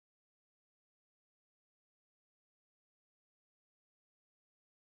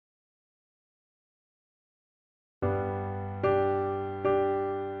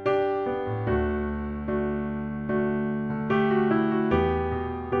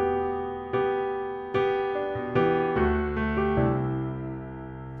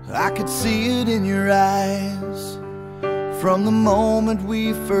could see it in your eyes. From the moment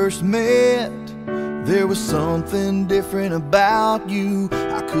we first met, there was something different about you.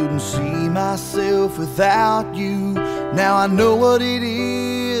 I couldn't see myself without you. Now I know what it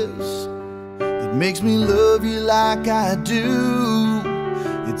is that makes me love you like I do.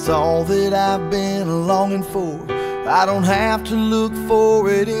 It's all that I've been longing for. I don't have to look for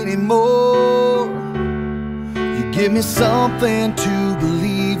it anymore. You give me something to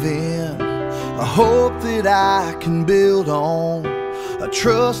believe in, a hope that I can build on, a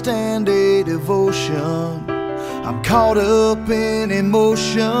trust and a devotion. I'm caught up in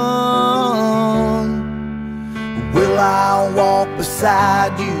emotion. Will I walk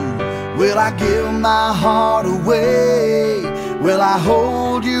beside you? Will I give my heart away? Will I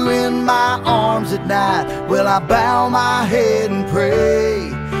hold you in my arms at night? Will I bow my head and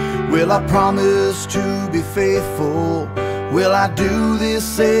pray? Will I promise to be faithful? Will I do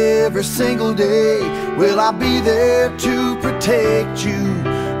this every single day? Will I be there to protect you?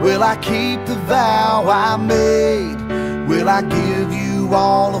 Will I keep the vow I made? Will I give you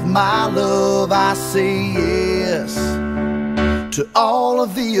all of my love? I say yes to all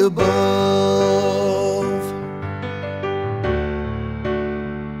of the above.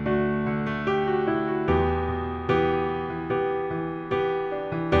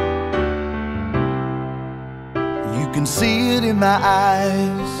 You can see it in my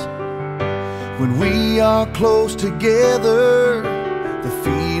eyes when we are close together. The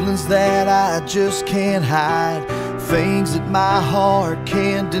feelings that I just can't hide, things that my heart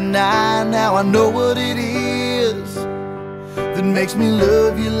can't deny. Now I know what it is that makes me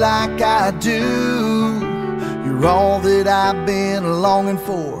love you like I do. You're all that I've been longing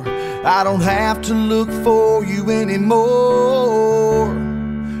for. I don't have to look for you anymore.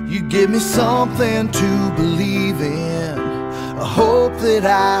 You give me something to believe in, a hope that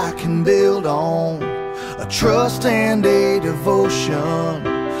I can build on, a trust and a devotion.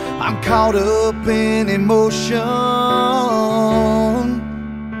 I'm caught up in emotion.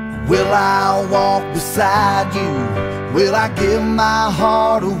 Will I walk beside you? Will I give my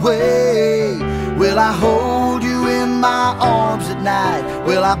heart away? Will I hold you in my arms at night?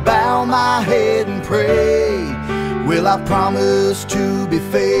 Will I bow my head and pray? Will I promise to be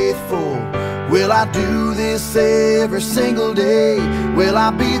faithful? Will I do this every single day? Will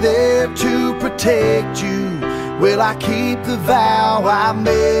I be there to protect you? Will I keep the vow I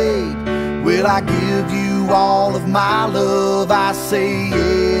made? Will I give you all of my love? I say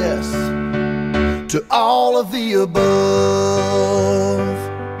yes to all of the above.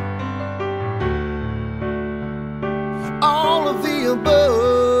 All of the above.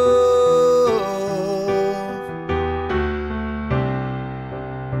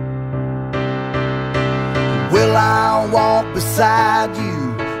 Will I walk beside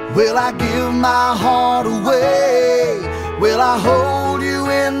you? Will I give my heart away? Will I hold you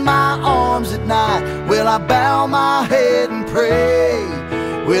in my arms at night? Will I bow my head and pray?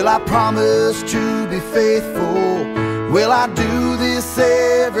 Will I promise to be faithful? Will I do this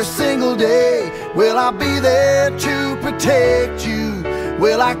every single day? Will I be there to protect you?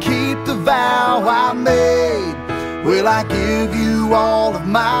 Will I keep the vow I made? Will I give you all of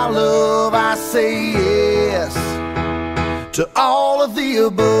my love? I say yes to all of the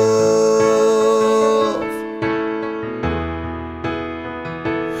above.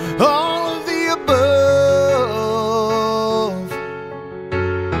 All of the above.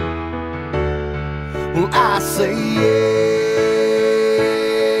 Well, I say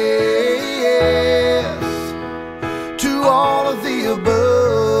yes to all of the above.